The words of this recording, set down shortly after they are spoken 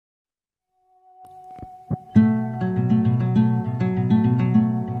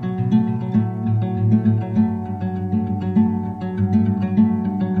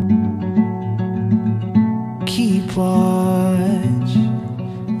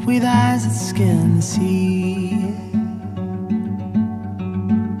with eyes that scan the sea.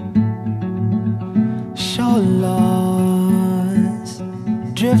 Shore lost,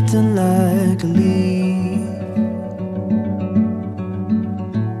 drifting like a leaf.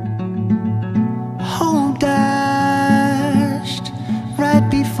 Home dashed right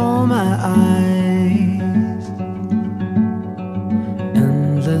before my eyes.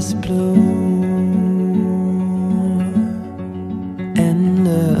 Endless blue,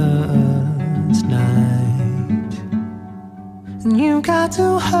 endless night. And you got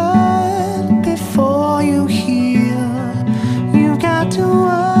to hurt before you heal. You got to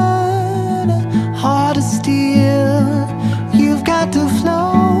earn a heart of steel. You've got to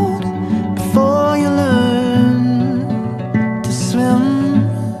float before you learn to swim.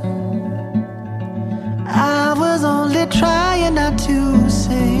 I was only trying not to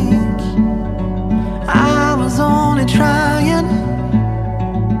sink. I was only trying.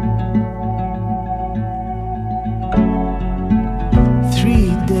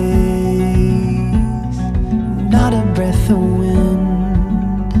 3 days, not a breath of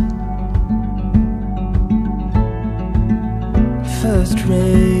wind. First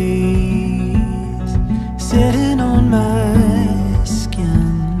rays sitting on my skin.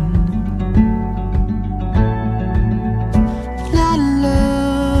 Not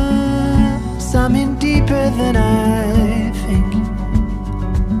love, something deeper than I think.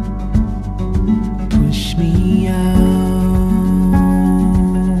 Push me out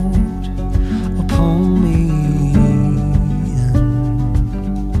or pull me in.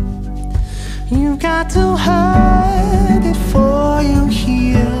 You got to hurt before you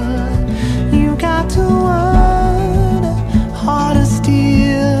heal. You got to earn a heart of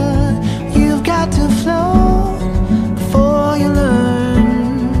steel. You've got to float before you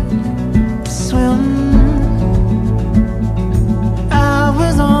learn to swim. I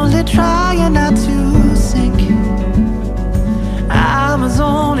was only trying not to sink. I was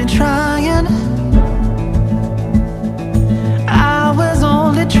only trying. I was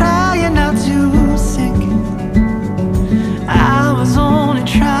only trying not to sink. I was only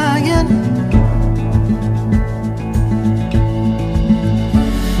trying.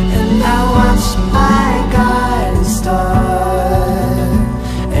 And I watched my guiding star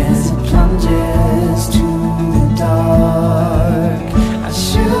as it plunges to the dark. I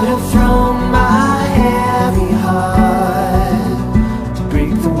should have thrown my heavy heart to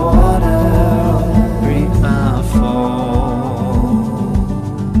break the water, break my fall.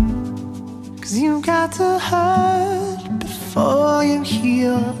 'Cause you got to hurt before you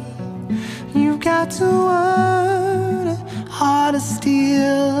heal. You got to earn a heart of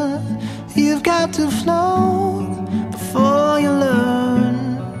steel. You've got to float before you learn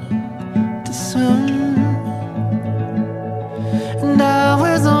to swim. And I